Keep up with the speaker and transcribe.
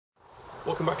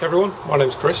Welcome back everyone, my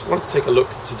name's Chris. I wanted to take a look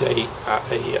today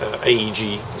at a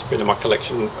AEG that's been in my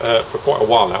collection for quite a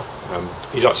while now.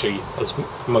 These actually, as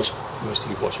most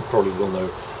of you watching probably will know,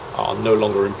 are no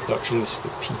longer in production. This is the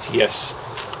PTS,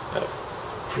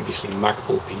 previously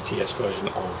Magpul PTS version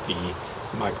of the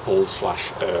Magpul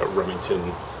 /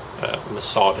 Remington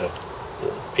Masada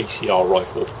or ACR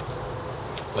rifle.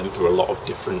 Went through a lot of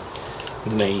different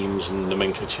names and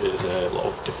nomenclatures, a lot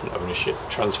of different ownership,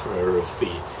 transfer of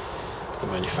the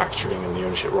manufacturing and the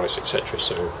ownership rights, etc.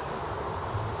 So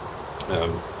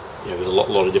yeah, there's a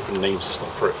lot of different names and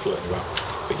stuff for it floating about.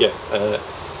 But yeah,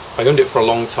 I owned it for a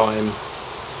long time.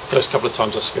 First couple of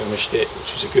times I skirmished it,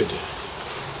 which was a good,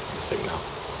 I think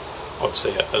now, I would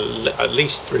say at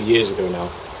least 3 years ago now.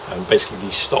 And basically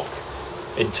these stock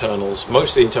internals,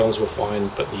 most of the internals were fine,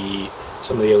 but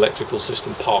some of the electrical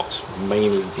system parts,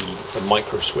 mainly the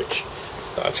micro switch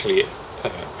that actually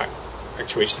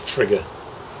actuates the trigger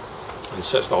and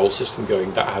sets the whole system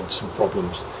going, that had some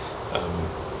problems.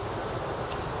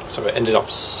 So it ended up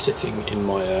sitting in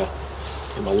my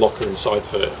locker inside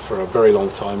for a very long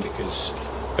time, because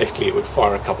basically it would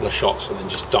fire a couple of shots and then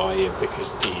just die,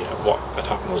 because what had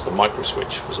happened was the micro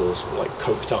switch was all sort of like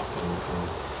coked up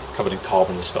and covered in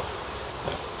carbon and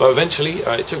stuff. But eventually,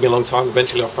 it took me a long time,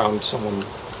 eventually I found someone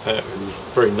who was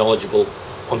very knowledgeable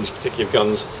on these particular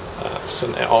guns,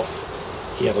 sent it off.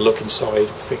 He had a look inside,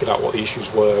 figured out what the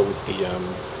issues were with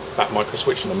that micro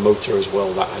switch and the motor as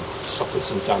well, that had suffered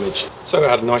some damage. So it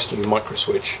had a nice new micro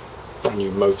switch, brand new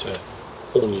motor,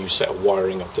 all new set of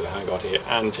wiring up to the handguard here,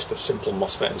 and just a simple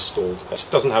MOSFET installed. This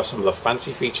doesn't have some of the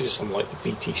fancy features, some like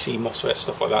the BTC MOSFET,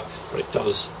 stuff like that, but it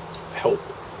does help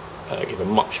give a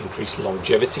much increased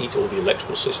longevity to all the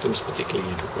electrical systems, particularly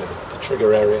where the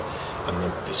trigger area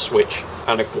and the switch.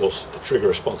 And of course the trigger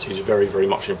response is very, very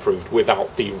much improved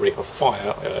without the rate of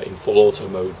fire in full auto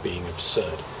mode being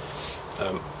absurd.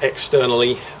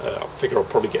 Externally, I figure I'll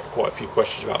probably get quite a few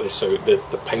questions about this. So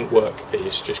the paintwork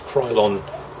is just Krylon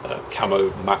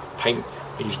camo matte paint.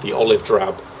 I used the olive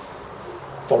drab,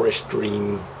 forest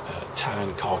green,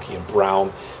 tan, khaki and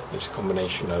brown. It's a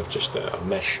combination of just a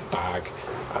mesh bag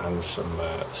and some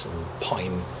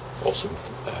pine or some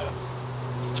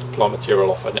plant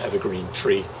material off an evergreen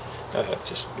tree,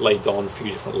 just laid on a few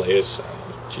different layers,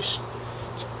 just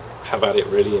have at it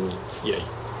really, and yeah, you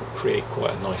create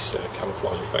quite a nice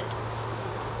camouflage effect.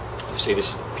 Obviously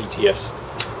this is the PTS,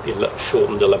 the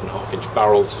shortened 11.5 inch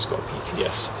barrel. This has got a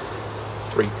PTS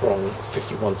 3-prong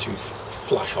 51 tooth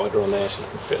flash hider on there, so you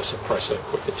can fit a suppressor,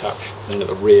 quick detach. And then at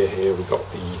the rear here we've got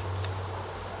the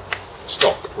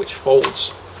stock, which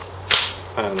folds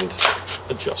and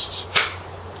adjusts,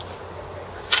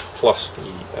 plus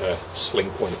the sling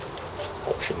point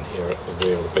option here at the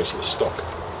rear, the base of the stock.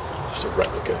 Just a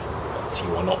replica.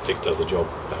 T1 Optic does the job.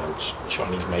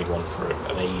 Chinese made one for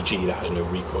an AEG that has no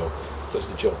recoil, does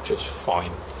the job just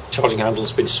fine. Charging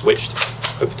handle's been switched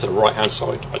over to the right hand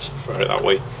side. I just prefer it that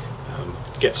way.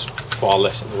 Gets far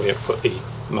less in the way. I put the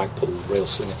Magpul rail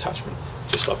sling attachment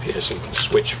just up here, so you can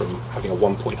switch from having a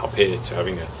 1 point up here to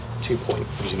having a 2 point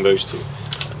using those two.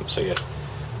 So yeah,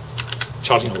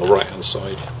 charging on the right hand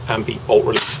side. Ambi bolt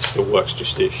release still works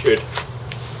just as it should.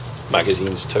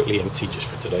 Magazine's totally empty just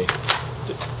for today.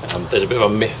 There's a bit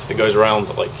of a myth that goes around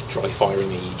that like dry firing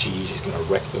AEGs is going to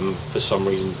wreck them for some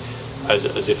reason, as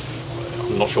if,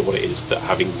 I'm not sure what it is, that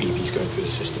having BBs going through the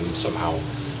system somehow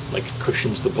like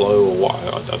cushions the blow or what,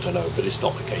 I don't know, but it's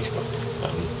not the case.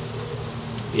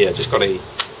 Yeah, just got a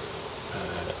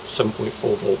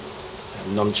 7.4 volt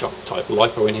nunchuck type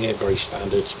LiPo in here, very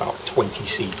standard. It's about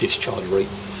 20C discharge rate,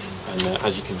 and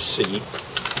as you can see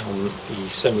on the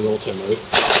semi-auto mode,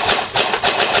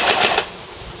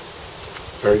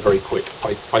 very, very quick.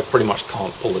 I pretty much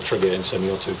can't pull the trigger in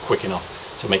semi-auto quick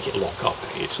enough to make it lock up.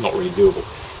 It's not really doable.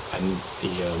 And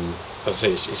as I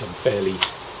say, it's a fairly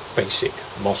basic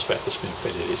MOSFET that's been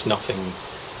fitted. It's nothing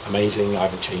amazing. I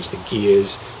haven't changed the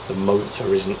gears. The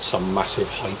motor isn't some massive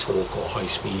high torque or high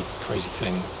speed crazy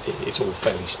thing. It's all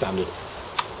fairly standard.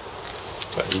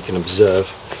 But you can observe,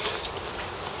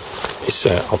 it's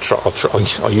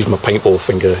I'll use my paintball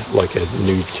finger like a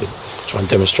noob to try and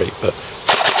demonstrate, but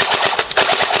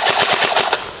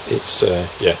it's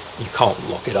yeah, you can't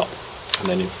lock it up. And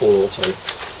then in full auto,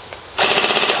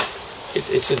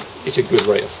 it's a good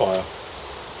rate of fire,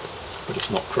 but it's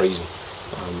not crazy.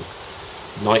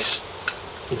 Nice,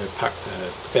 you know,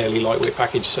 fairly lightweight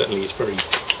package. Certainly, it's very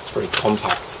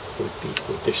compact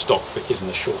with this stock fitted in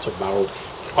a shorter barrel.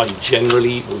 I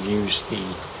generally will use the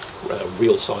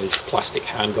real size plastic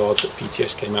handguard that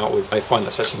PTS came out with. I find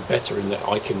that's actually better in that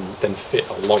I can then fit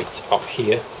a light up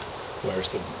here whereas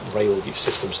the rail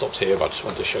system stops here, but I just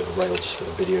wanted to show the rail just for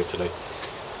the video today.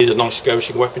 It's a nice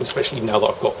skirmishing weapon, especially now that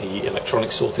I've got the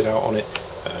electronics sorted out on it.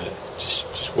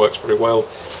 Just works very well.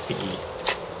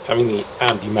 Having the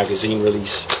ambi magazine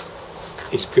release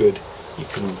is good. You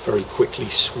can very quickly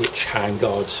switch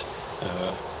handguards.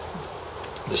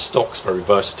 The stock's very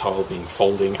versatile, being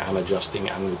folding and adjusting,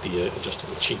 and with the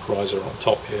adjustable cheek riser on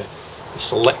top here. The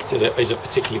selector is a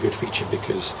particularly good feature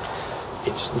because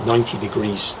it's 90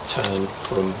 degrees turn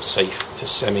from safe to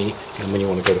semi, and when you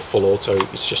want to go to full auto,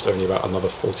 it's just only about another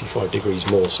 45 degrees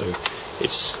more. So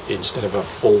it's, instead of a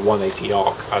full 180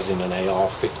 arc as in an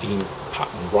AR-15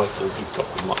 pattern rifle, you've got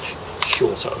a much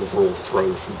shorter overall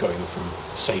throw from going from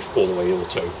safe all the way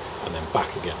auto and then back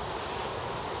again.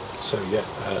 So yeah,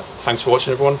 thanks for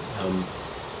watching, everyone.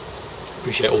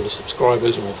 Appreciate all the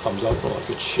subscribers, all the thumbs up, all that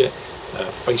good shit.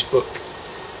 Facebook,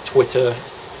 Twitter,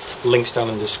 links down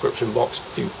in the description box.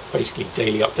 Do basically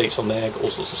daily updates on there, got all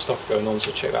sorts of stuff going on,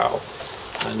 so check that out.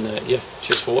 And yeah,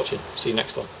 cheers for watching. See you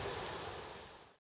next time.